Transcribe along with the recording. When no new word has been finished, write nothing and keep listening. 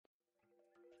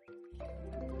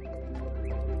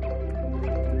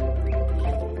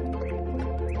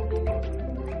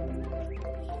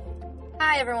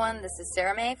Hi everyone, this is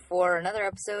Sarah May for another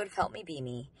episode of Help Me Be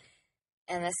Me.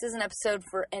 And this is an episode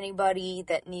for anybody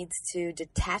that needs to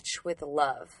detach with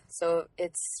love. So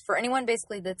it's for anyone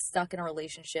basically that's stuck in a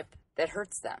relationship that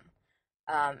hurts them.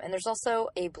 And there's also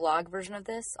a blog version of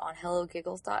this on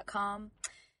hellogiggles.com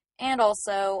and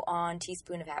also on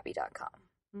teaspoonofhappy.com,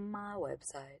 my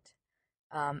website.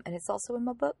 And it's also in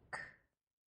my book,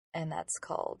 and that's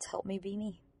called Help Me Be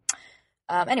Me.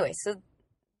 Anyway, so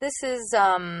this is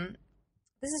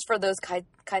for those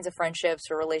kinds of friendships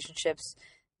or relationships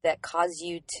that cause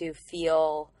you to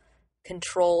feel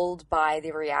controlled by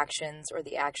the reactions or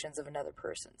the actions of another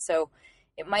person. So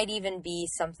it might even be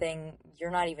something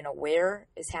you're not even aware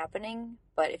is happening,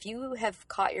 but if you have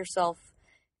caught yourself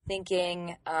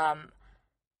thinking,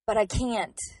 but I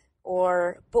can't,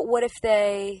 or but what if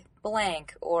they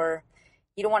blank, or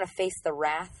you don't want to face the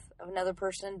wrath of another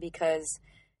person because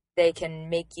they can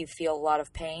make you feel a lot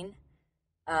of pain,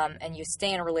 and you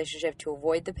stay in a relationship to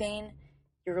avoid the pain,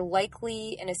 you're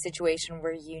likely in a situation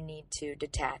where you need to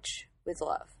detach with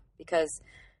love, because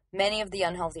many of the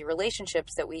unhealthy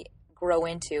relationships that we grow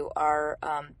into are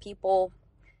people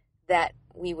that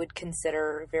we would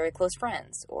consider very close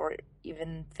friends or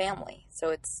even family. So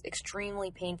it's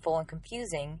extremely painful and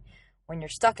confusing when you're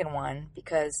stuck in one,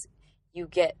 because you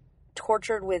get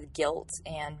tortured with guilt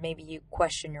and maybe you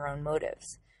question your own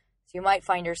motives. So you might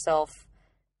find yourself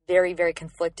very, very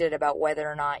conflicted about whether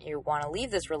or not you want to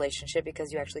leave this relationship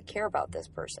because you actually care about this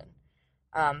person.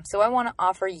 So I want to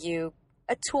offer you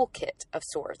a toolkit of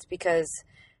sorts, because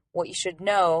what you should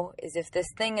know is if this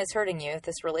thing is hurting you, if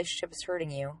this relationship is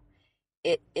hurting you,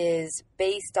 it is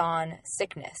based on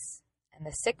sickness. And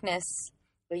the sickness,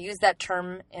 we use that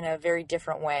term in a very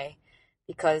different way,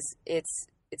 because it's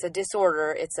a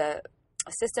disorder, it's a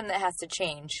system that has to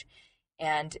change,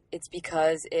 and it's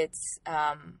because it's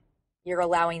you're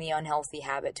allowing the unhealthy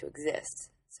habit to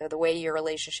exist. So the way your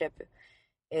relationship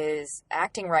is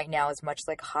acting right now is much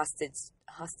like a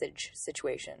hostage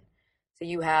situation. So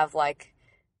you have like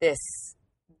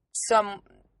some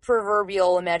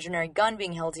proverbial imaginary gun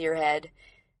being held to your head,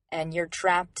 and you're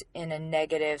trapped in a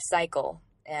negative cycle.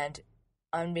 And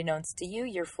unbeknownst to you,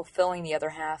 you're fulfilling the other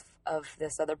half of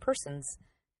this other person's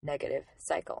negative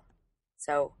cycle.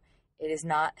 So it is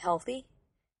not healthy,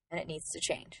 and it needs to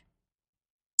change.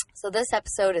 So this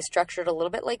episode is structured a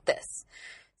little bit like this.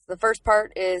 So the first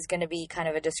part is going to be kind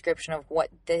of a description of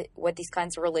what these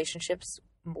kinds of relationships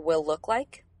will look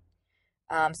like.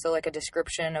 So like a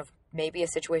description of maybe a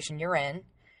situation you're in.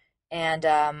 And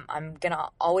I'm going to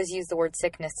always use the word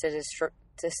sickness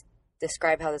to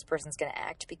describe how this person's going to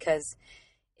act, because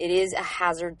it is a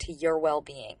hazard to your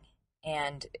well-being,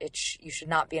 and you should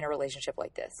not be in a relationship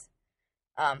like this.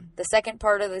 The second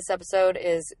part of this episode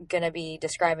is going to be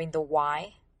describing the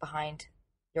why behind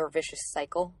your vicious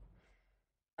cycle.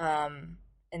 And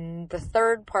the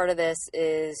third part of this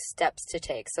is steps to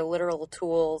take, so literal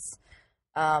tools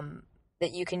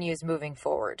that you can use moving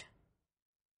forward.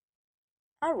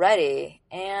 Alrighty,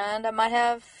 and I might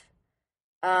have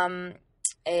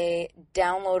a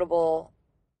downloadable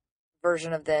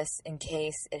version of this in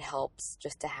case it helps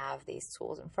just to have these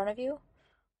tools in front of you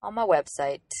on my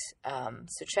website.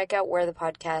 So check out where the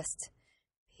podcast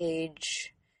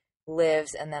page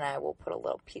lives, and then I will put a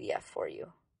little PDF for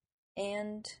you.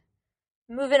 And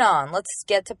moving on, let's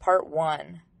get to part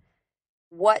one.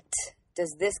 What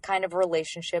does this kind of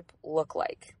relationship look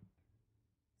like?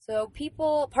 So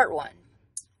part one,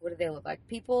 what do they look like?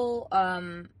 People,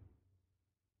 the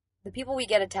people we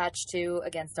get attached to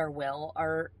against our will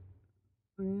are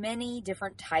many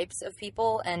different types of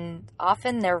people, and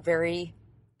often they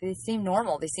seem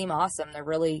normal, they seem awesome, they're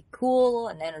really cool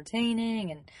and entertaining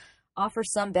and offer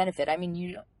some benefit. I mean,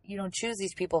 you don't choose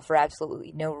these people for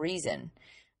absolutely no reason.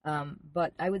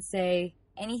 But I would say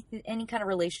any kind of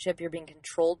relationship you're being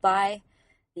controlled by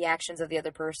the actions of the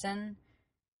other person,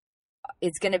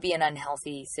 it's going to be an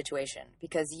unhealthy situation,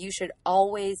 because you should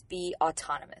always be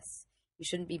autonomous. You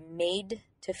shouldn't be made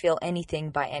to feel anything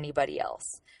by anybody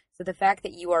else. So the fact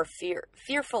that you are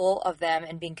fearful of them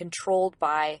and being controlled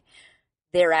by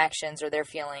their actions or their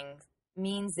feelings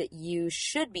means that you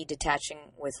should be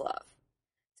detaching with love.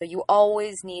 So you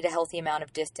always need a healthy amount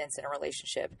of distance in a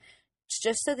relationship,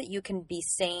 just so that you can be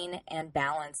sane and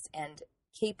balanced and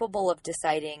capable of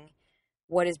deciding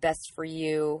what is best for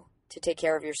you to take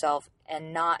care of yourself,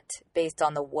 and not based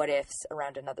on the what ifs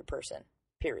around another person,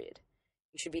 period.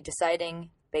 You should be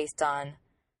deciding based on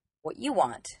what you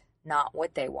want, not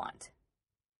what they want.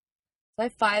 So I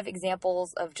have 5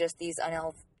 examples of just these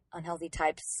unhealthy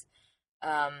types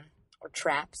or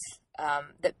traps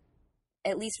that,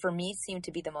 at least for me, seem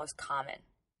to be the most common,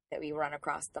 that we run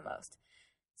across the most.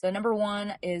 So number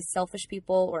one is selfish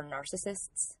people or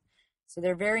narcissists. So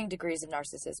there are varying degrees of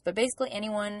narcissists, but basically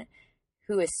anyone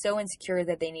who is so insecure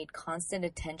that they need constant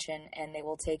attention and they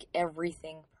will take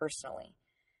everything personally.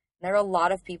 There are a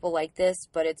lot of people like this,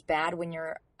 but it's bad when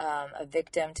you're a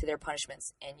victim to their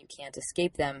punishments and you can't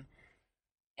escape them.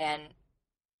 And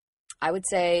I would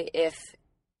say if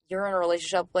you're in a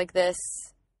relationship like this,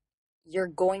 you're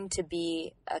going to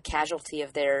be a casualty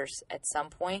of theirs at some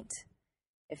point.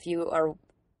 If you are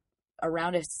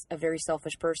around a very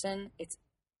selfish person, it's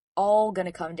all going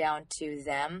to come down to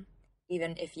them,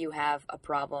 even if you have a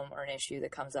problem or an issue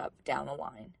that comes up down the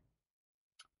line.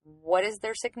 What is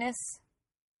their sickness?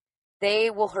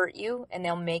 They will hurt you and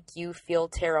they'll make you feel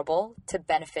terrible to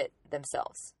benefit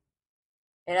themselves.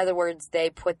 In other words,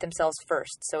 they put themselves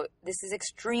first. So this is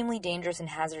extremely dangerous and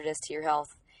hazardous to your health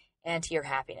and to your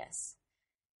happiness,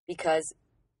 because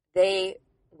they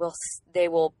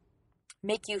will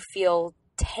make you feel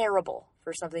terrible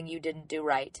for something you didn't do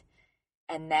right,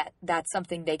 and that's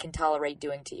something they can tolerate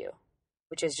doing to you,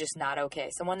 which is just not okay.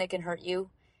 Someone that can hurt you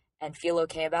and feel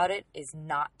okay about it is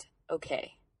not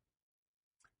okay.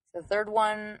 The third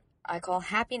one I call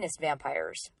happiness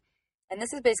vampires. And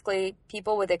this is basically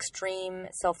people with extreme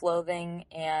self-loathing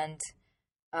and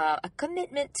a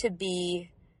commitment to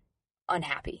be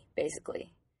unhappy,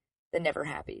 basically. The never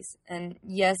happies. And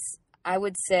yes, I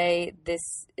would say this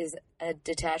is a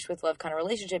detached with love kind of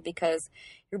relationship, because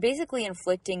you're basically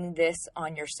inflicting this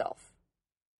on yourself.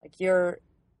 Like you're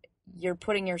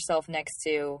putting yourself next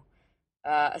to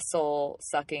a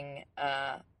soul-sucking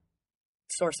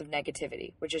source of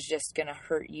negativity, which is just going to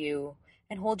hurt you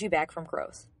and hold you back from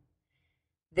growth.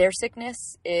 Their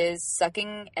sickness is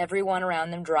sucking everyone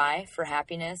around them dry for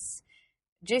happiness,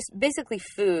 just basically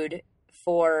food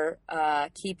for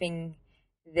keeping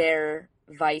their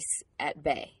vice at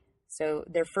bay. So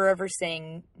they're forever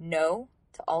saying no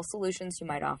to all solutions you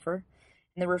might offer,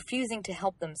 and they're refusing to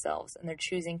help themselves, and they're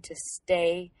choosing to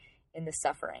stay in the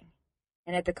suffering,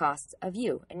 and at the cost of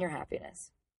you and your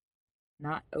happiness.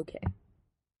 Not okay.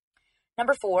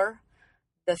 Number 4,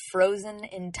 the frozen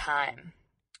in time,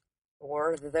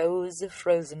 or those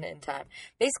frozen in time.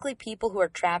 Basically, people who are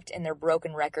trapped in their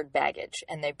broken record baggage,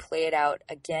 and they play it out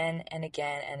again and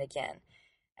again and again.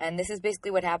 And this is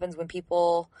basically what happens when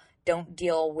people don't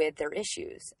deal with their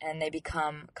issues, and they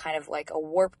become kind of like a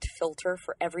warped filter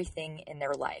for everything in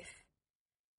their life.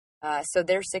 So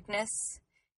their sickness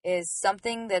is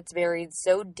something that's buried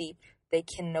so deep they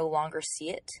can no longer see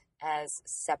it as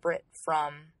separate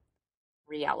from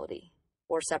reality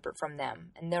or separate from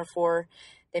them. And therefore,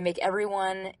 they make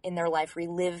everyone in their life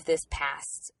relive this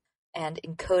past and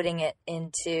encoding it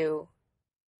into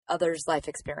others' life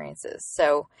experiences.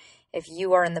 So if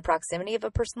you are in the proximity of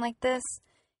a person like this,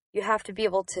 you have to be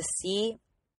able to see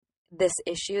this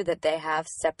issue that they have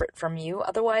separate from you.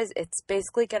 Otherwise, it's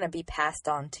basically going to be passed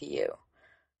on to you.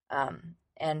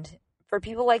 And for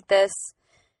people like this,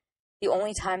 the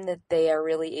only time that they are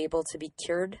really able to be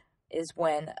cured is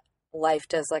when life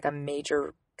does like a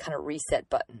major kind of reset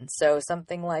button. So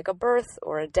something like a birth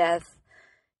or a death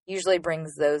usually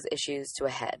brings those issues to a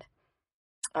head.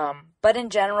 But in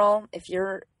general, if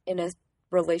you're in a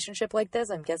relationship like this,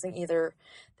 I'm guessing either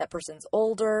that person's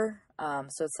older,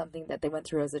 so it's something that they went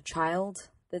through as a child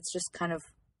that's just kind of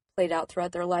played out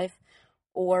throughout their life,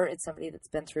 or it's somebody that's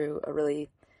been through a really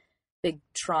big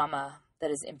trauma that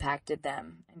has impacted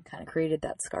them and kind of created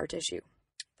that scar tissue.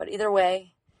 But either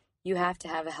way, you have to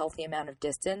have a healthy amount of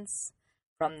distance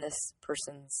from this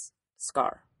person's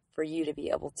scar for you to be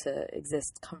able to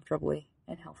exist comfortably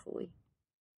and healthily.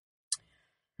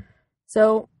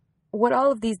 So what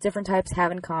all of these different types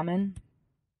have in common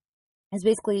is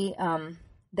basically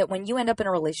that when you end up in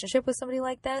a relationship with somebody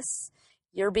like this,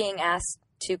 you're being asked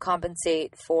to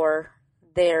compensate for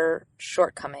their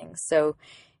shortcomings. So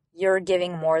you're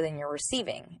giving more than you're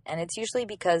receiving. And it's usually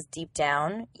because deep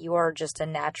down, you are just a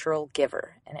natural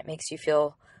giver. And it makes you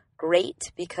feel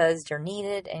great because you're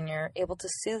needed and you're able to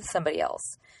soothe somebody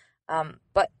else.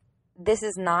 But this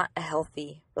is not a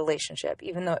healthy relationship.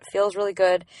 Even though it feels really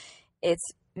good,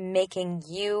 it's making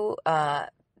you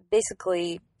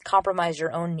basically compromise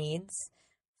your own needs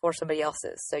for somebody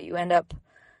else's. So you end up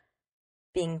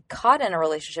being caught in a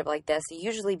relationship like this,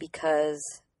 usually because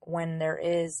when there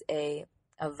is a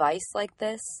vice like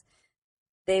this,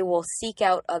 they will seek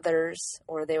out others,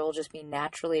 or they will just be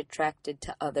naturally attracted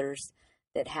to others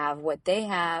that have what they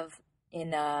have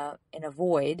in a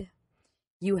void,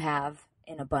 you have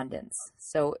in abundance.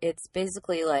 So it's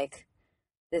basically like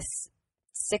this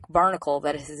sick barnacle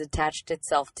that has attached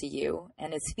itself to you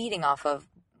and is feeding off of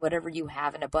whatever you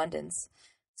have in abundance.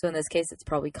 So in this case, it's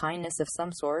probably kindness of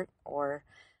some sort, or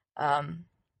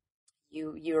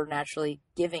You're naturally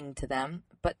giving to them,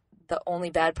 but the only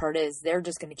bad part is they're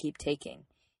just going to keep taking.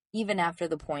 Even after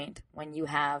the point when you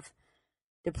have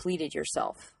depleted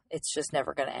yourself, it's just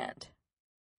never going to end.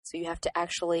 So you have to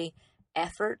actually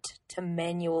effort to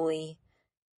manually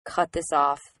cut this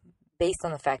off based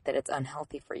on the fact that it's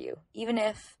unhealthy for you, even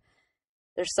if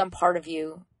there's some part of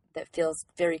you that feels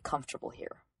very comfortable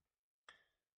here.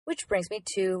 Which brings me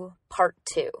to part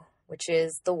 2, which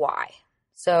is the why.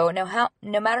 So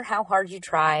no matter how hard you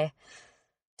try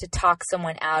to talk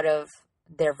someone out of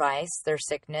their vice, their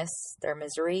sickness, their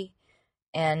misery,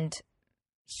 and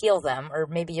heal them, or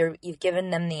maybe you've given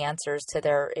them the answers to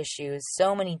their issues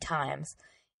so many times,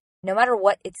 no matter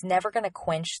what, it's never going to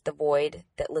quench the void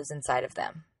that lives inside of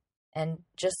them. And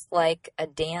just like a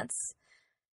dance,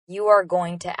 you are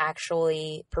going to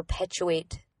actually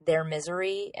perpetuate their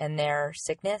misery and their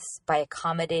sickness by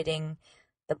accommodating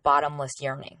the bottomless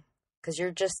yearning, because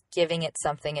you're just giving it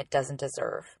something it doesn't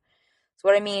deserve. So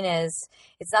what I mean is,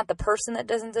 it's not the person that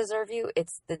doesn't deserve you,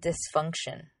 it's the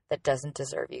dysfunction that doesn't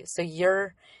deserve you. So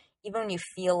even when you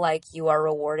feel like you are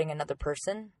rewarding another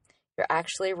person, you're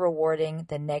actually rewarding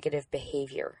the negative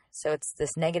behavior. So it's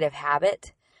this negative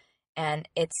habit, and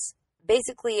it's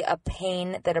basically a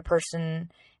pain that a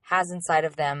person has inside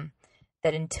of them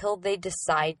that until they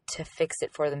decide to fix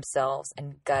it for themselves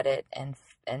and gut it and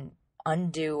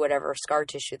undo whatever scar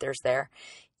tissue there's there,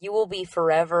 you will be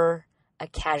forever a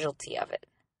casualty of it.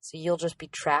 So you'll just be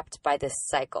trapped by this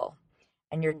cycle,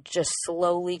 and you're just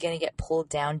slowly going to get pulled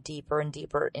down deeper and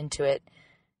deeper into it,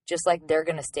 just like they're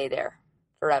going to stay there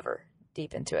forever,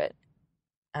 deep into it.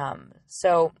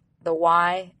 So the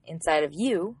why inside of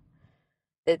you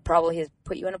that probably has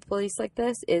put you in a place like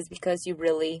this is because you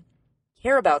really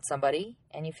care about somebody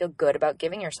and you feel good about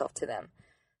giving yourself to them.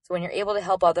 So when you're able to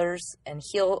help others and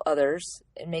heal others,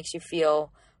 it makes you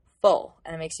feel full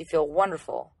and it makes you feel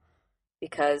wonderful,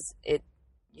 because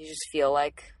you just feel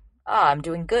like, I'm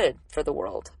doing good for the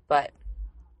world. But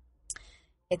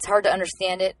it's hard to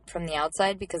understand it from the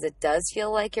outside because it does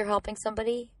feel like you're helping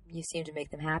somebody. You seem to make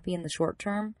them happy in the short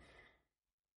term.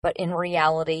 But in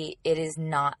reality, it is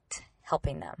not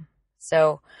helping them.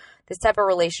 So this type of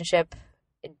relationship,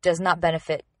 it does not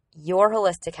benefit your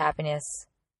holistic happiness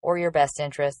or your best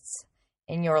interests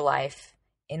in your life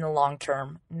in the long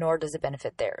term, nor does it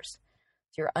benefit theirs.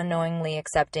 So you're unknowingly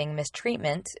accepting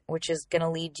mistreatment, which is going to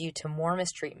lead you to more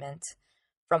mistreatment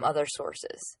from other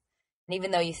sources. And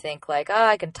even though you think like,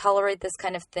 I can tolerate this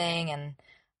kind of thing and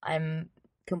I'm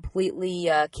completely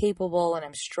capable and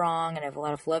I'm strong and I have a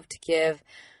lot of love to give,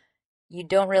 you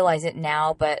don't realize it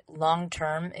now, but long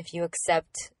term, if you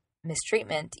accept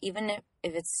mistreatment, even if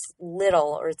it's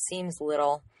little or it seems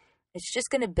little, it's just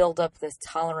going to build up this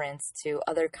tolerance to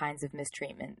other kinds of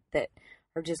mistreatment that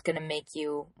are just going to make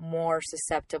you more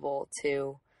susceptible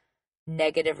to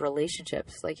negative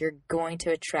relationships. Like you're going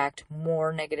to attract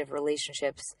more negative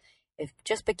relationships if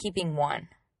just by keeping one.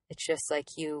 It's just like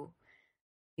you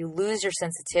lose your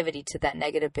sensitivity to that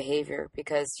negative behavior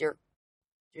because you're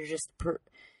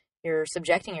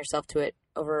subjecting yourself to it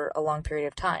over a long period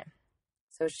of time.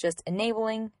 So it's just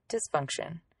enabling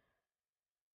dysfunction.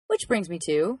 Which brings me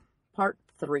to part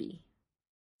 3.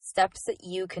 Steps that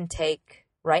you can take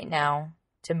right now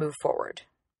to move forward.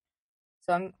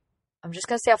 So I'm just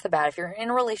going to say off the bat, if you're in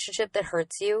a relationship that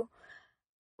hurts you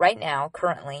right now,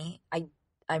 currently,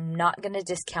 I'm not going to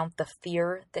discount the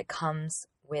fear that comes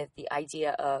with the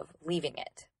idea of leaving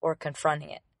it or confronting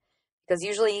it. Because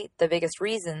usually the biggest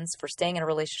reasons for staying in a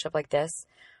relationship like this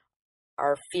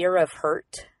are fear of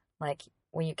hurt. Like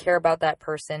when you care about that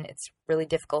person, it's really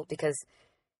difficult because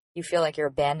you feel like you're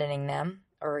abandoning them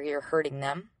or you're hurting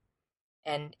them.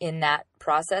 And in that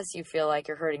process, you feel like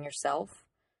you're hurting yourself.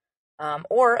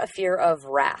 Or a fear of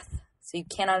wrath. So you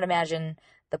cannot imagine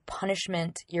the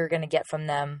punishment you're going to get from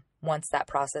them once that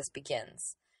process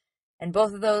begins. And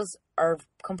both of those are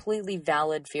completely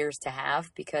valid fears to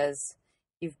have because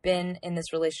you've been in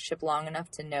this relationship long enough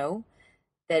to know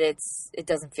that it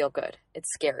doesn't feel good.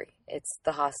 It's scary. It's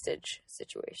the hostage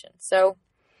situation. So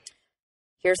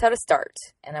here's how to start.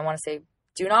 And I want to say,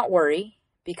 do not worry,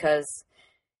 because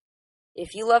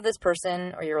if you love this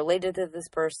person or you're related to this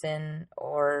person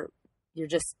or you're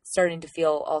just starting to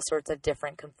feel all sorts of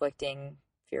different conflicting,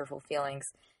 fearful feelings,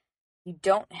 you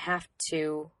don't have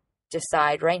to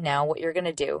decide right now what you're going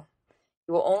to do.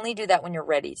 You will only do that when you're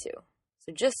ready to.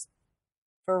 So just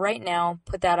for right now,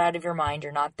 put that out of your mind.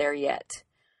 You're not there yet.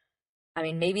 I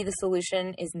mean, maybe the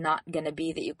solution is not going to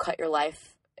be that you cut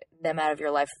them out of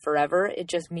your life forever. It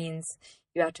just means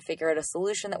you have to figure out a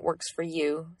solution that works for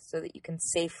you so that you can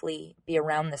safely be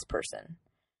around this person.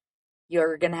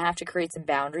 you're going to have to create some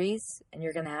boundaries and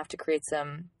you're going to have to create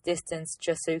some distance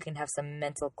just so you can have some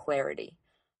mental clarity.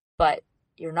 But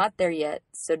you're not there yet,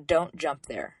 so don't jump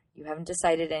there. You haven't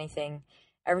decided anything.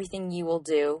 Everything you will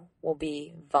do will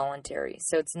be voluntary.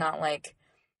 So it's not like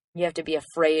you have to be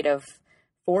afraid of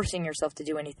forcing yourself to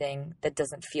do anything that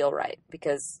doesn't feel right,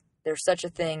 because there's such a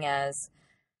thing as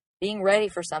being ready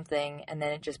for something and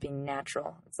then it just being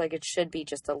natural. It's like it should be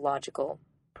just a logical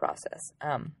process.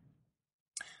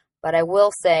 But I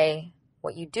will say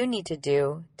what you do need to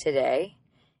do today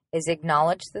is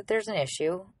acknowledge that there's an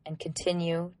issue and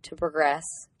continue to progress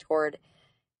toward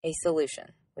a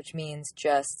solution, which means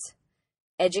just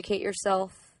educate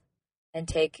yourself and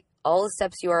take all the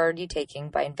steps you are already taking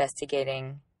by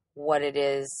investigating what it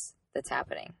is that's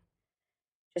happening.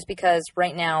 Just because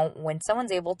right now, when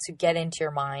someone's able to get into your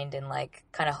mind and like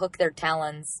kind of hook their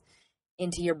talons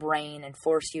into your brain and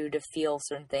force you to feel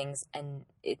certain things, and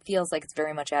it feels like it's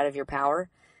very much out of your power,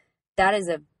 that is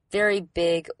a very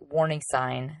big warning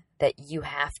sign that you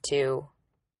have to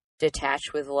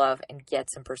detach with love and get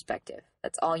some perspective.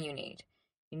 That's all you need.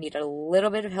 You need a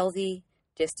little bit of healthy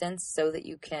distance so that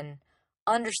you can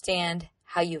understand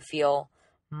how you feel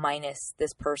minus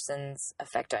this person's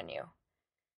effect on you.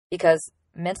 Because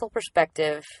mental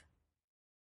perspective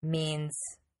means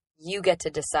you get to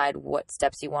decide what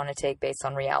steps you want to take based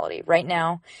on reality. Right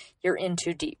now, you're in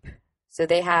too deep. So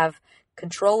they have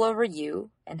control over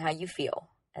you and how you feel,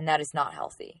 and that is not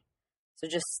healthy. So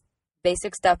just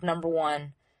basic step number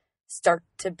 1, start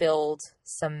to build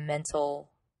some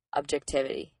mental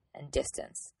objectivity and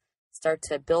distance. Start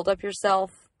to build up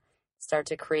yourself, start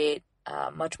to create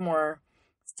much more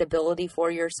stability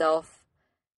for yourself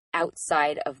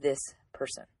outside of this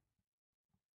person.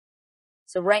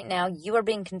 So right now, you are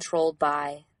being controlled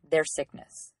by their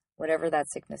sickness, whatever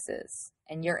that sickness is.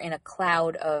 And you're in a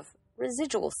cloud of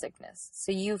residual sickness.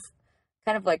 So you've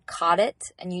kind of like caught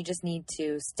it, and you just need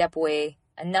to step away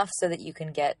enough so that you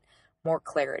can get more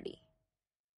clarity.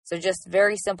 So just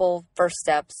very simple first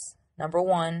steps. Number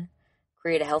 1,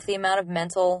 create a healthy amount of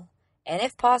mental and,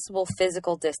 if possible,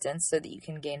 physical distance so that you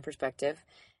can gain perspective.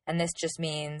 And this just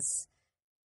means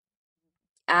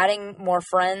adding more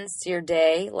friends to your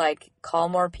day, like call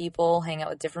more people, hang out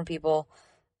with different people,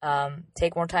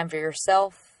 take more time for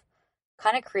yourself,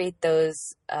 kind of create those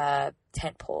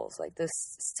tent poles, like those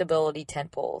stability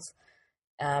tent poles.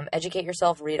 Educate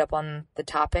yourself, read up on the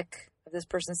topic of this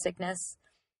person's sickness,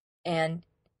 and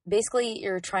basically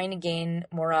you're trying to gain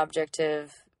more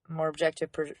objective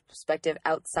perspective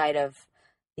outside of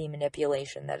the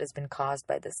manipulation that has been caused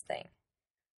by this thing.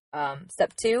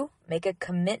 Step 2, make a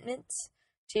commitment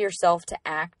to yourself to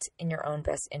act in your own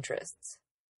best interests.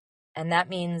 And that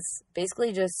means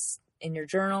basically just in your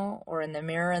journal or in the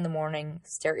mirror in the morning,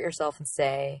 stare at yourself and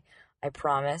say, I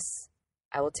promise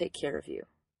I will take care of you.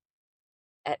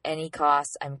 At any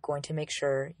cost, I'm going to make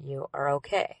sure you are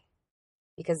okay.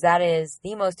 Because that is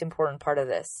the most important part of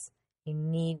this. You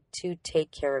need to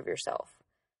take care of yourself.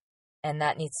 And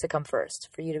that needs to come first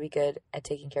for you to be good at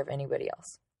taking care of anybody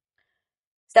else.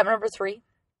 Step number 3,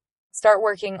 start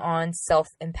working on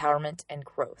self-empowerment and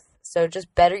growth. So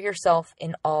just better yourself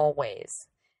in all ways.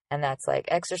 And that's like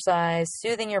exercise,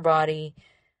 soothing your body,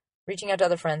 reaching out to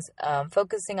other friends,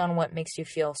 focusing on what makes you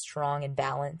feel strong and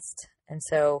balanced. And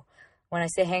so when I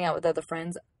say hang out with other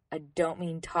friends, I don't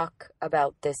mean talk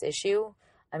about this issue.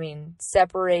 I mean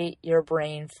separate your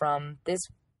brain from this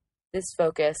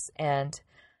focus and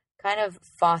kind of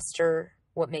foster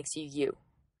what makes you you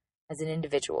as an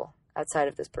individual outside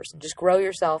of this person. Just grow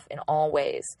yourself in all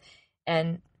ways.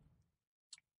 And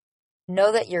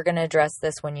know that you're going to address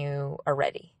this when you are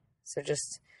ready. So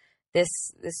just this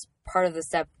part of the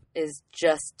step is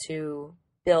just to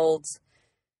build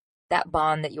that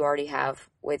bond that you already have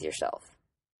with yourself.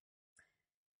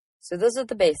 So those are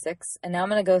the basics. And now I'm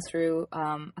going to go through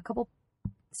a couple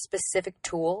specific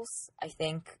tools. I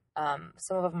think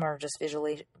some of them are just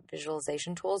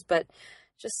visualization tools, but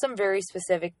just some very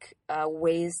specific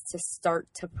ways to start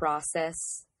to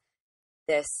process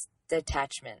this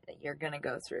detachment that you're going to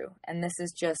go through. And this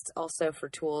is just also for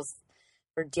tools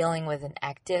for dealing with an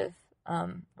active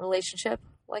relationship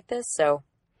like this. So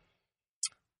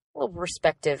a little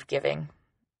perspective giving.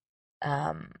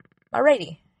 Alrighty,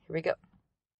 here we go.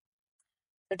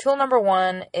 So tool number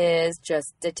 1 is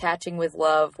just detaching with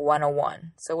love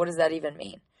 101. So what does that even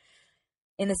mean?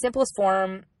 In the simplest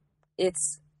form,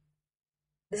 this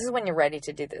is when you're ready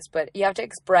to do this, but you have to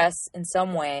express in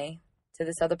some way to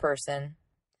this other person,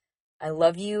 I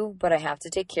love you, but I have to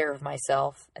take care of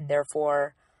myself, and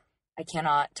therefore I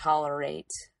cannot tolerate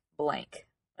blank.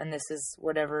 And this is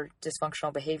whatever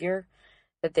dysfunctional behavior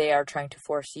that they are trying to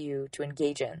force you to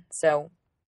engage in. So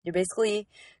you're basically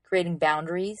creating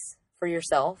boundaries for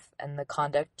yourself and the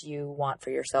conduct you want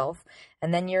for yourself,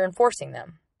 and then you're enforcing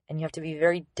them. And you have to be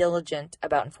very diligent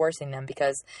about enforcing them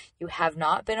because you have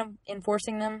not been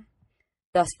enforcing them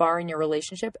thus far in your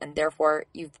relationship, and therefore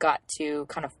you've got to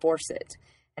kind of force it.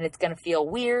 And it's going to feel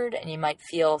weird, and you might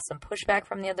feel some pushback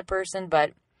from the other person,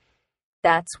 but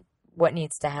that's what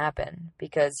needs to happen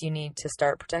because you need to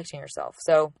start protecting yourself.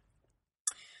 So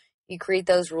you create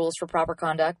those rules for proper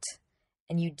conduct,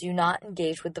 and you do not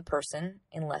engage with the person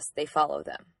unless they follow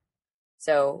them.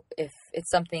 So if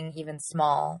it's something even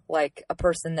small, like a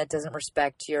person that doesn't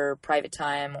respect your private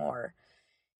time or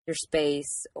your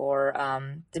space or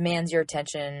demands your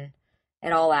attention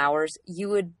at all hours, you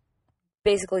would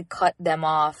basically cut them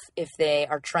off if they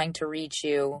are trying to reach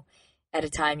you at a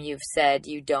time you've said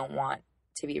you don't want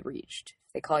to be reached.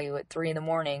 If they call you at 3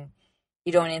 a.m,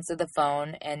 you don't answer the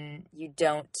phone, and you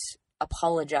don't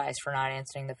apologize for not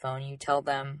answering the phone. You tell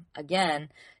them, again,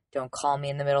 don't call me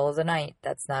in the middle of the night.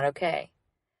 That's not okay.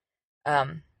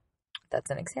 That's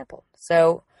an example.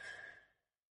 So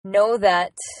know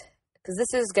that, because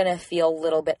this is going to feel a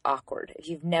little bit awkward. If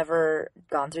you've never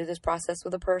gone through this process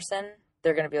with a person,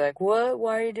 they're going to be like, what?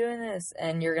 Why are you doing this?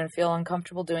 And you're going to feel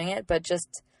uncomfortable doing it. But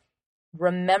just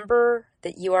remember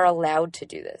that you are allowed to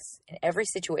do this in every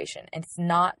situation. And it's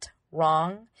not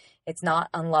wrong. It's not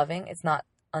unloving. It's not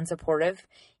unsupportive.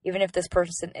 Even if this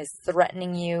person is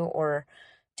threatening you or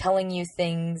telling you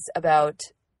things about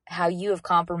how you have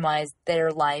compromised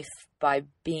their life by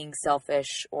being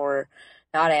selfish or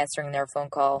not answering their phone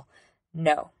call.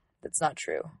 No, that's not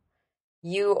true.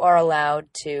 You are allowed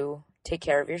to take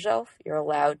care of yourself. You're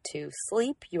allowed to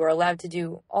sleep. You are allowed to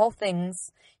do all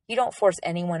things. You don't force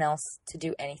anyone else to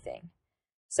do anything.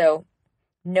 So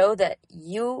know that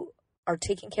you are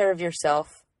taking care of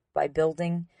yourself by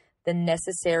building the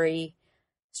necessary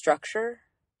structure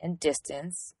and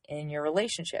distance in your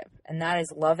relationship. And that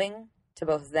is loving to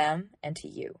both them and to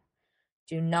you.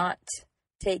 Do not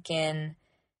take in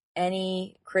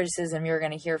any criticism you're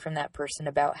going to hear from that person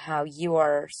about how you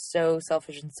are so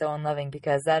selfish and so unloving,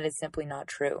 because that is simply not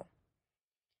true.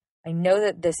 I know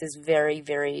that this is very,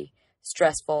 very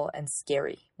stressful and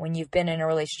scary. When you've been in a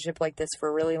relationship like this for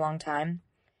a really long time,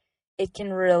 it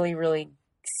can really, really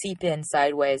seep in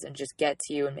sideways and just get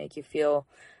to you and make you feel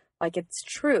like it's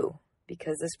true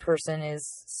because this person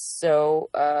is so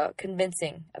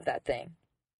convincing of that thing.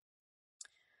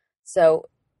 So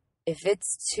if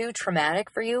it's too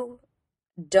traumatic for you,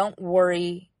 don't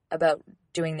worry about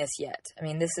doing this yet. I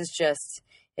mean, this is just,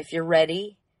 if you're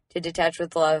ready to detach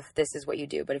with love, this is what you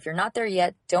do. But if you're not there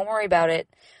yet, don't worry about it.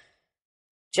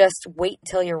 Just wait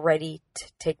until you're ready to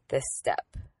take this step.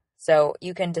 So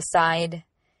you can decide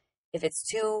if it's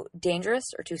too dangerous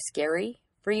or too scary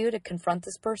for you to confront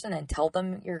this person and tell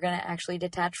them you're going to actually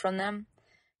detach from them.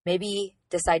 Maybe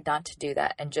decide not to do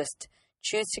that and just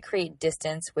choose to create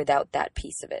distance without that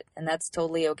piece of it. And that's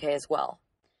totally okay as well.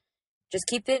 Just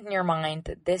keep it in your mind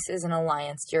that this is an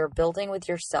alliance you're building with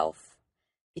yourself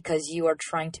because you are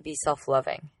trying to be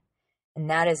self-loving. And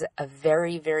that is a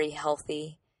very, very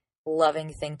healthy,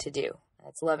 loving thing to do.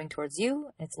 It's loving towards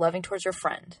you, and it's loving towards your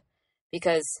friend.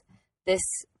 Because this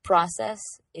process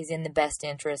is in the best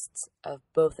interests of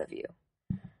both of you.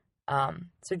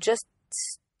 So just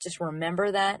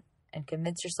remember that and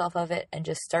convince yourself of it, and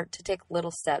just start to take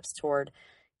little steps toward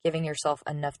giving yourself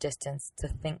enough distance to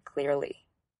think clearly.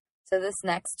 So this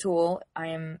next tool,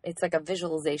 it's like a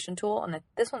visualization tool, and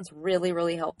this one's really,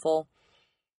 really helpful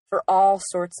for all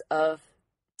sorts of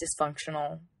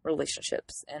dysfunctional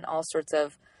relationships and all sorts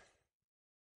of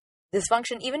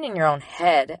dysfunction, even in your own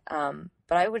head.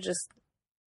 But I would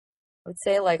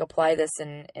say apply this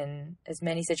in as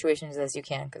many situations as you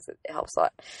can, because it helps a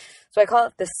lot. So I call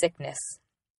it the sickness.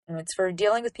 And it's for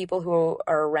dealing with people who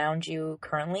are around you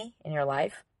currently in your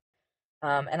life.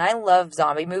 And I love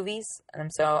zombie movies. And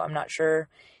so I'm not sure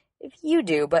if you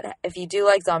do, but if you do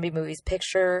like zombie movies,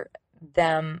 picture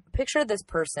this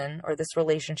person or this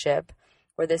relationship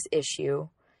or this issue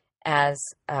as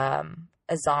a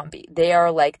zombie. They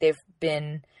are they've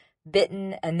been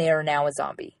bitten and they are now a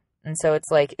zombie. And so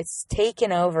it's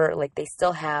taken over. They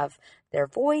still have their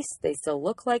voice. They still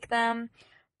look like them,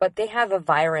 but they have a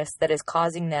virus that is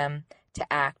causing them to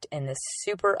act in this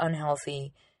super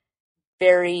unhealthy,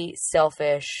 very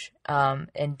selfish,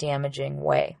 and damaging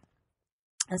way.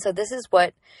 And so this is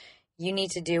what you need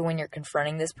to do when you're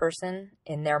confronting this person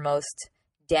in their most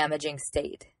damaging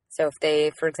state. So if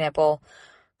they, for example,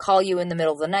 call you in the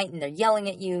middle of the night and they're yelling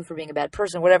at you for being a bad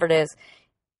person, whatever it is,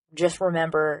 just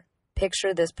remember,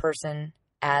 picture this person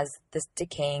as this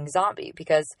decaying zombie,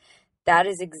 because that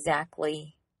is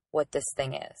exactly what this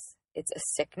thing is. It's a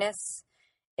sickness.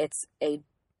 It's a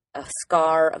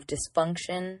scar of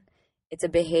dysfunction. It's a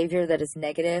behavior that is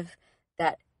negative,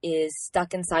 that is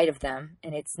stuck inside of them,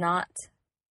 and it's not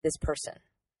this person.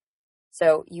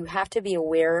 So you have to be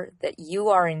aware that you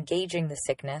are engaging the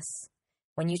sickness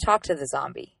when you talk to the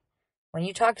zombie. When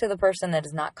you talk to the person that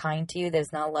is not kind to you, that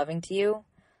is not loving to you,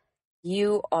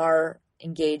 you are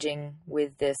engaging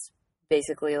with this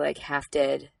basically like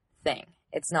half-dead thing.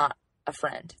 It's not a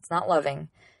friend. It's not loving.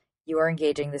 You are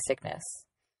engaging the sickness.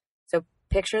 So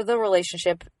picture the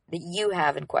relationship that you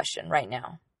have in question right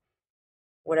now.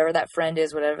 Whatever that friend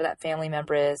is, whatever that family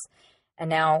member is. And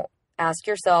now ask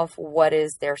yourself, what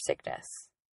is their sickness?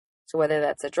 So whether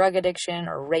that's a drug addiction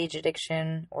or rage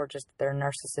addiction or just their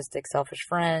narcissistic, selfish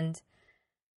friend,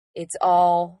 it's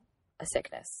all a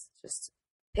sickness. Just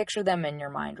picture them in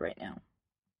your mind right now.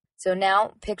 So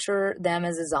now picture them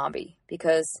as a zombie,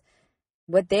 because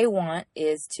what they want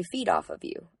is to feed off of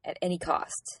you at any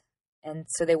cost. And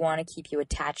so they want to keep you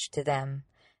attached to them.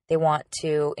 They want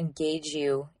to engage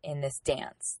you in this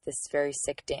dance, this very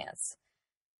sick dance.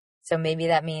 So maybe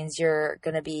that means you're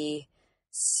going to be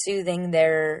soothing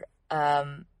their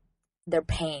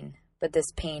pain, but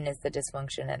this pain is the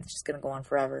dysfunction, and it's just going to go on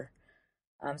forever.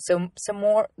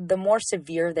 The more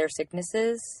severe their sickness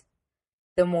is,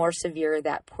 the more severe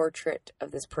that portrait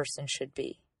of this person should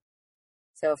be.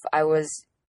 So if I was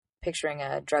picturing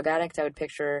a drug addict, I would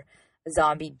picture a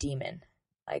zombie demon,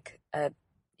 like a,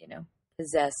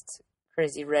 possessed,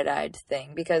 crazy, red-eyed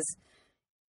thing, because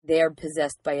they are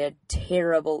possessed by a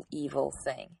terrible, evil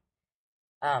thing.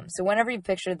 So whenever you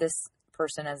picture this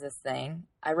person as this thing,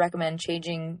 I recommend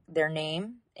changing their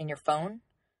name in your phone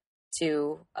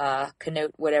to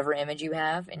connote whatever image you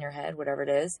have in your head, whatever it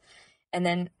is. And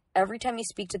then every time you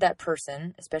speak to that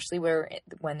person, especially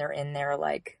when they're in there,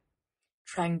 like,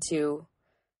 trying to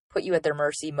put you at their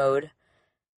mercy mode,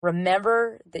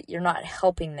 remember that you're not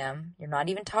helping them. You're not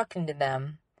even talking to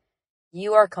them.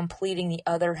 You are completing the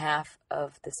other half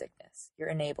of the sickness. You're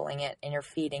enabling it and you're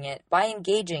feeding it by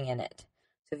engaging in it.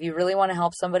 So if you really want to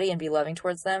help somebody and be loving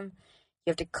towards them,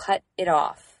 you have to cut it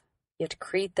off. You have to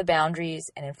create the boundaries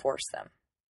and enforce them.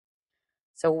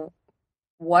 So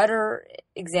what are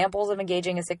examples of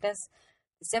engaging a sickness?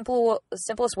 The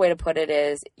simplest way to put it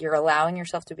is you're allowing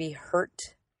yourself to be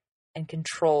hurt and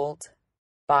controlled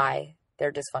by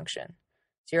their dysfunction.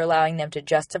 So you're allowing them to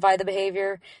justify the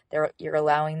behavior. You're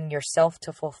allowing yourself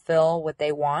to fulfill what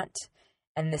they want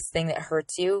and this thing that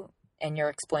hurts you, and you're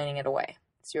explaining it away.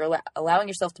 So you're allowing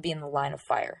yourself to be in the line of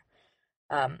fire.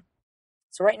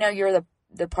 So right now you're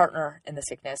the partner in the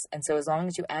sickness. And so as long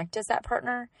as you act as that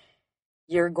partner,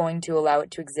 you're going to allow it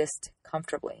to exist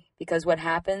comfortably. Because what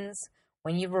happens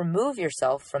when you remove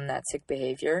yourself from that sick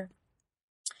behavior,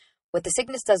 what the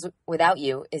sickness does without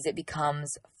you is it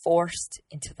becomes forced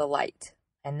into the light.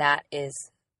 And that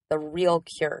is the real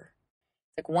cure.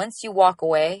 Like once you walk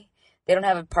away, they don't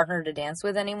have a partner to dance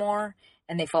with anymore,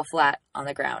 and they fall flat on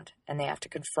the ground, and they have to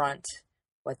confront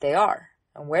what they are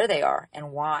and where they are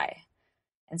and why.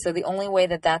 And so the only way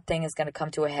that thing is going to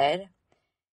come to a head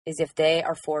is if they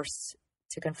are forced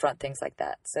to confront things like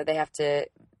that. So they have to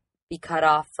be cut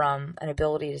off from an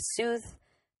ability to soothe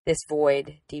this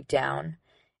void deep down,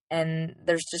 and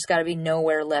there's just got to be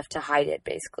nowhere left to hide it,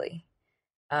 basically.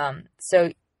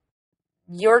 So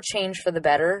your change for the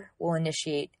better will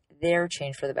initiate their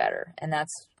change for the better. And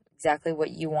that's exactly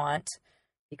what you want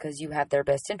because you have their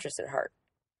best interest at heart.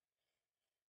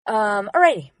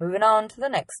 Alrighty, moving on to the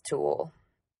next tool.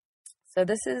 So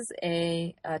this is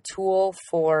a tool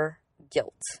for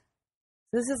guilt.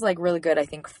 This is like really good, I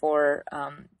think, for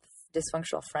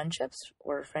dysfunctional friendships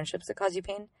or friendships that cause you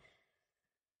pain.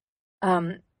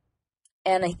 And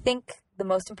I think the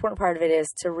most important part of it is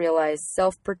to realize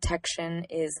self-protection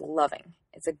is loving.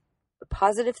 It's a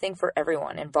positive thing for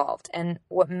everyone involved. And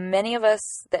what many of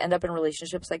us that end up in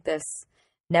relationships like this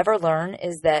never learn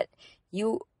is that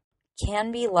you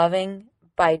can be loving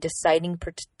by deciding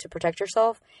to protect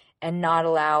yourself and not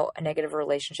allow a negative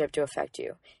relationship to affect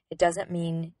you. It doesn't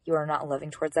mean you are not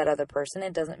loving towards that other person.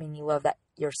 It doesn't mean you love that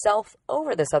yourself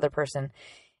over this other person.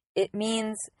 It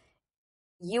means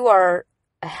you are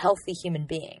a healthy human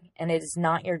being, and it is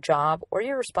not your job or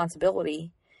your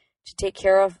responsibility to take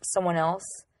care of someone else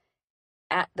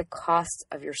at the cost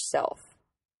of yourself.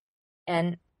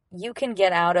 And you can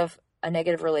get out of a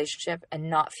negative relationship and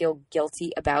not feel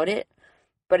guilty about it,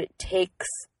 but it takes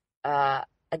a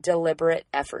deliberate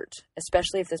effort,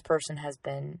 especially if this person has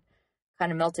been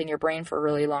kind of melting your brain for a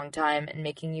really long time and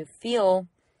making you feel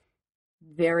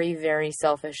very, very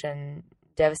selfish and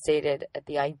devastated at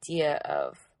the idea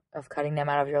of cutting them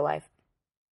out of your life.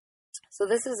 So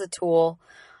this is a tool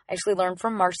I actually learned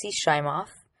from Marcy Shimoff,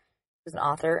 who's an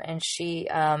author, and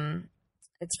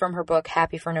it's from her book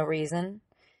Happy for No Reason,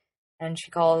 and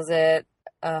she calls it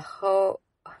there's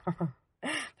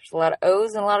a lot of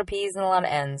O's and a lot of P's and a lot of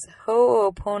N's.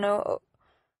 Ho'opono,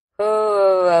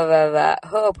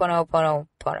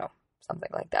 Ho'oponopono, something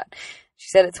like that. She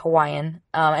said it's Hawaiian,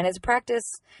 and it's a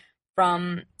practice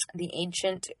from the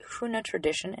ancient Huna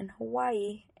tradition in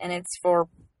Hawaii, and it's for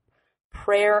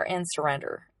prayer and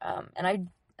surrender. And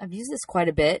I've used this quite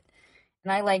a bit,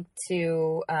 and I like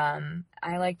to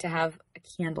have a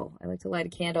candle. I like to light a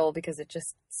candle because it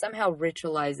just somehow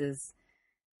ritualizes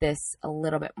this a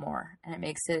little bit more, and it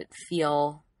makes it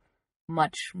feel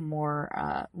much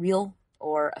more real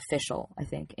or official, I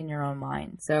think, in your own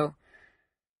mind. So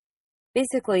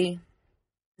basically,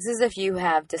 this is if you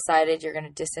have decided you're going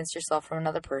to distance yourself from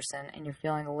another person and you're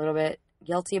feeling a little bit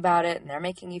guilty about it, and they're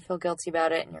making you feel guilty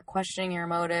about it, and you're questioning your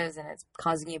motives, and it's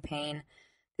causing you pain.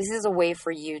 This is a way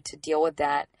for you to deal with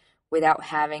that without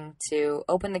having to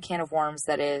open the can of worms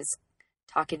that is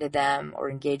talking to them or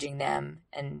engaging them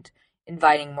and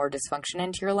inviting more dysfunction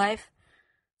into your life.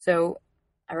 So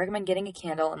I recommend getting a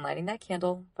candle and lighting that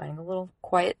candle, finding a little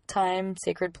quiet time,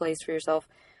 sacred place for yourself,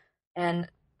 and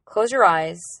close your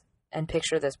eyes and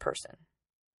picture this person.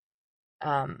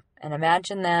 And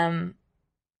imagine them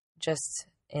just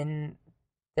in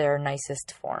their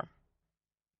nicest form.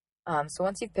 So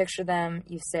once you've pictured them,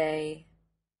 you say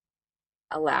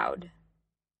aloud,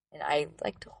 and I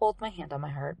like to hold my hand on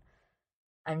my heart,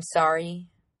 I'm sorry,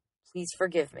 please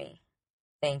forgive me,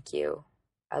 thank you,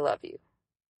 I love you.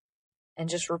 And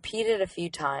just repeat it a few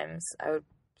times. I would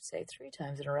say 3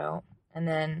 times in a row, and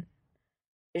then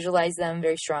visualize them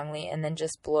very strongly, and then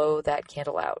just blow that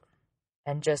candle out.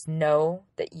 And just know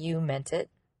that you meant it,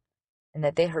 and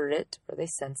that they heard it, or they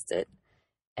sensed it,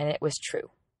 and it was true.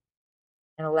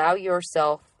 And allow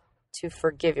yourself to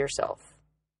forgive yourself,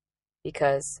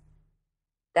 because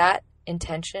that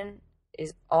intention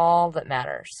is all that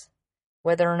matters.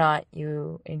 Whether or not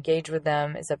you engage with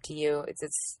them is up to you. It's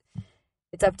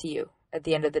up to you at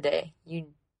the end of the day. You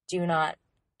do not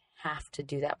have to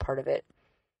do that part of it.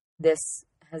 This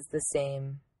has the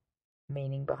same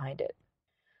meaning behind it.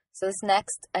 So this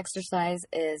next exercise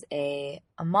is a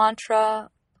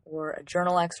mantra or a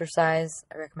journal exercise.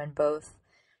 I recommend both.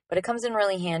 But it comes in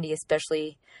really handy,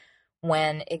 especially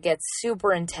when it gets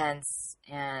super intense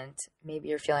and maybe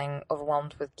you're feeling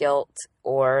overwhelmed with guilt,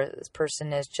 or this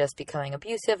person is just becoming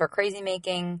abusive or crazy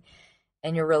making,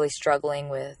 and you're really struggling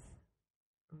with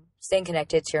staying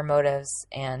connected to your motives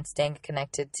and staying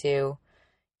connected to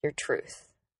your truth.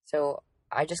 So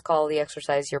I just call the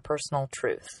exercise your personal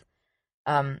truth.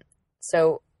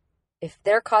 So if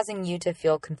they're causing you to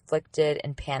feel conflicted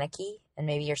and panicky, and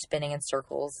maybe you're spinning in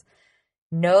circles,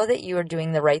 know that you are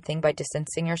doing the right thing by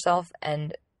distancing yourself.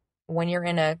 And when you're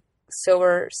in a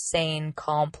sober, sane,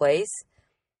 calm place,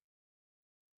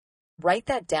 write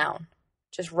that down.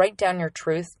 Just write down your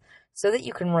truth so that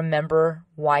you can remember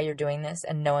why you're doing this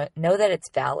and know that it's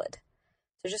valid.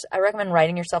 So I recommend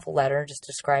writing yourself a letter just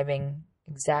describing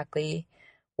exactly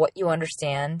what you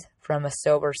understand from a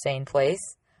sober, sane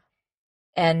place.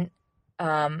 And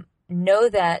know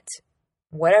that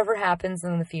whatever happens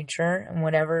in the future and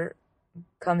whatever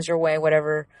comes your way,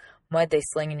 whatever mud they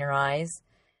sling in your eyes,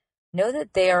 know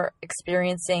that they are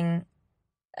experiencing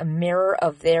a mirror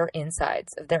of their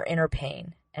insides, of their inner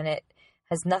pain. And it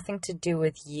has nothing to do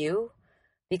with you,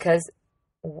 because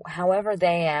however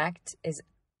they act is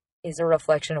a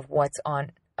reflection of what's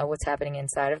happening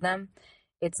inside of them.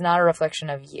 It's not a reflection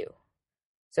of you.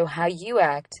 So how you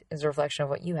act is a reflection of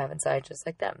what you have inside, just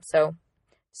like them. So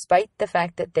despite the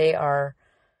fact that they are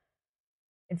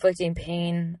inflicting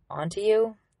pain onto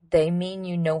you, they mean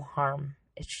you no harm.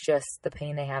 It's just the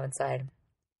pain they have inside.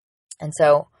 And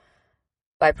so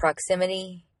by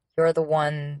proximity, you're the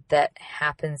one that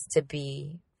happens to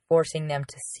be forcing them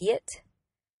to see it,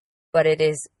 but it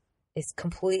is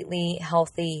completely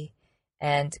healthy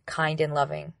and kind and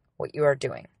loving what you are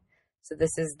doing. So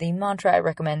this is the mantra I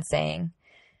recommend saying.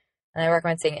 And I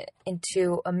recommend saying it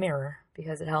into a mirror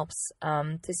because it helps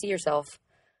to see yourself.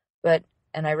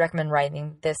 And I recommend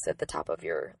writing this at the top of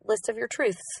your list of your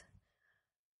truths.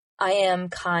 I am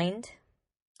kind,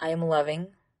 I am loving,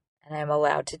 and I am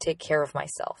allowed to take care of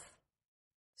myself.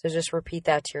 So just repeat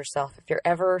that to yourself. If you're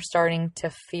ever starting to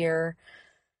fear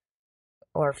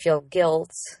or feel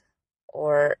guilt,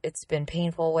 or it's been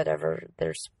painful, whatever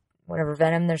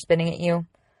venom they're spitting at you,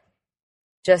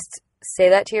 just say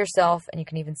that to yourself, and you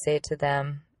can even say it to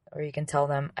them, or you can tell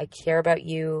them, I care about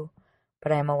you,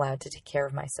 but I am allowed to take care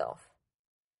of myself.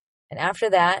 And after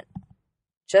that,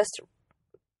 just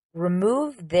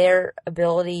remove their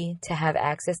ability to have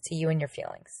access to you and your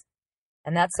feelings.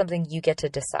 And that's something you get to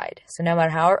decide. So no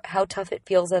matter how tough it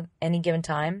feels at any given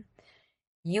time,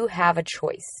 you have a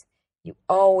choice. You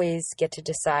always get to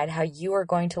decide how you are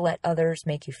going to let others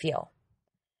make you feel.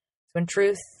 So in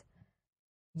truth,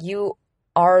 you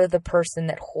are the person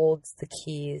that holds the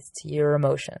keys to your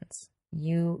emotions.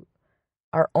 You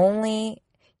only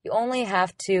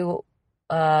have to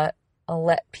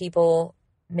let people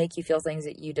make you feel things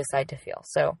that you decide to feel.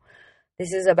 So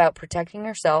this is about protecting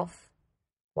yourself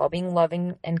while being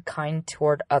loving and kind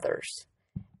toward others.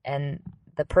 And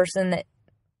the person that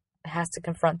has to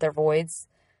confront their voids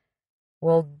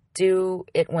will do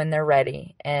it when they're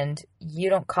ready. And you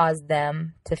don't cause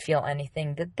them to feel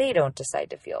anything that they don't decide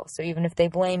to feel. So even if they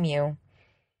blame you,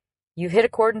 you've hit a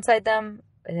chord inside them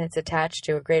and it's attached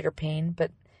to a greater pain,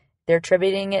 but they're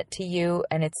attributing it to you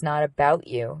and it's not about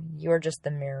you. You're just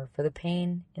the mirror for the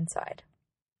pain inside.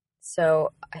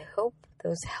 So I hope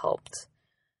those helped.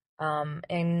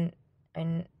 In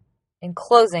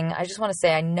closing, I just want to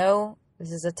say I know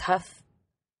this is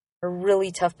a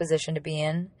really tough position to be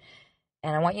in,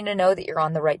 and I want you to know that you're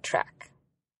on the right track.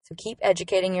 So keep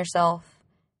educating yourself,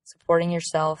 supporting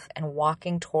yourself, and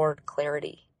walking toward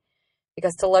clarity.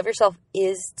 Because to love yourself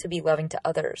is to be loving to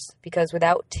others. Because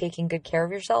without taking good care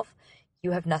of yourself,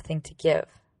 you have nothing to give.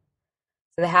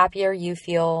 So the happier you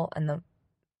feel and the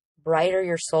brighter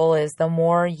your soul is, the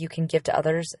more you can give to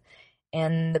others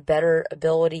and the better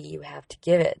ability you have to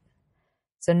give it.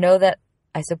 So know that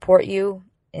I support you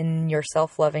in your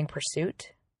self-loving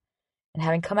pursuit. And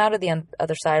having come out of the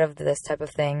other side of this type of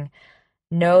thing,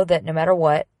 know that no matter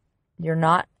what, you're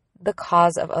not the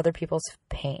cause of other people's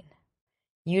pain.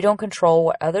 You don't control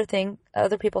what other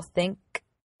people think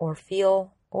or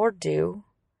feel or do.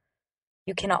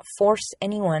 You cannot force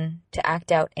anyone to act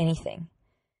out anything.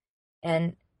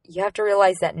 And you have to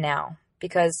realize that now,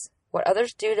 because what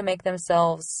others do to make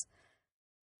themselves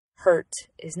hurt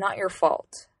is not your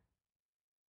fault.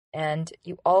 And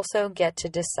you also get to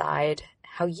decide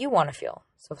how you want to feel.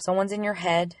 So if someone's in your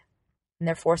head and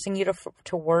they're forcing you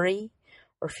to worry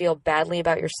or feel badly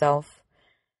about yourself,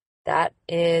 that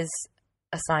is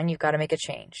a sign you've got to make a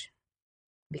change,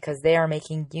 because they are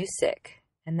making you sick,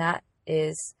 and that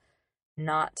is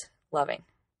not loving.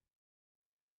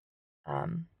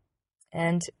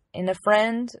 And in a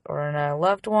friend or in a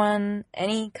loved one,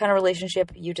 any kind of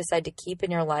relationship you decide to keep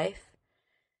in your life,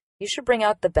 you should bring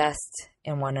out the best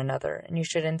in one another, and you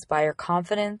should inspire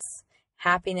confidence,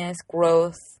 happiness,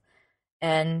 growth,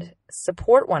 and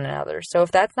support one another. So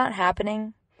if that's not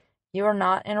happening, you are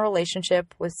not in a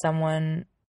relationship with someone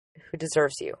who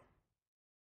deserves you.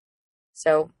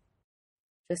 So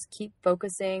just keep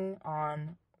focusing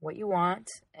on what you want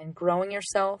and growing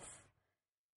yourself,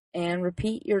 and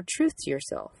repeat your truth to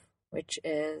yourself, which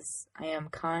is, I am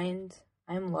kind,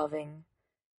 I am loving,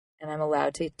 and I'm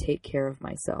allowed to take care of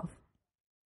myself.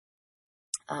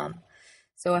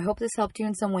 So I hope this helped you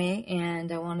in some way,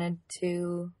 and I wanted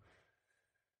to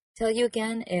tell you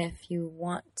again, if you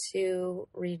want to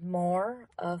read more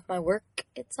of my work,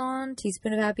 it's on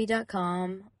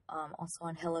teaspoonofhappy.com, also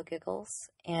on Hello Giggles,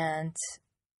 and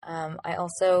I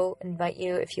also invite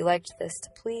you, if you liked this, to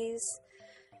please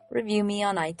review me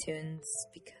on iTunes,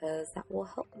 because that will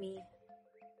help me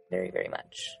very, very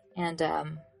much. And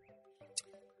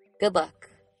good luck.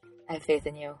 I have faith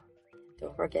in you.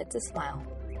 Don't forget to smile.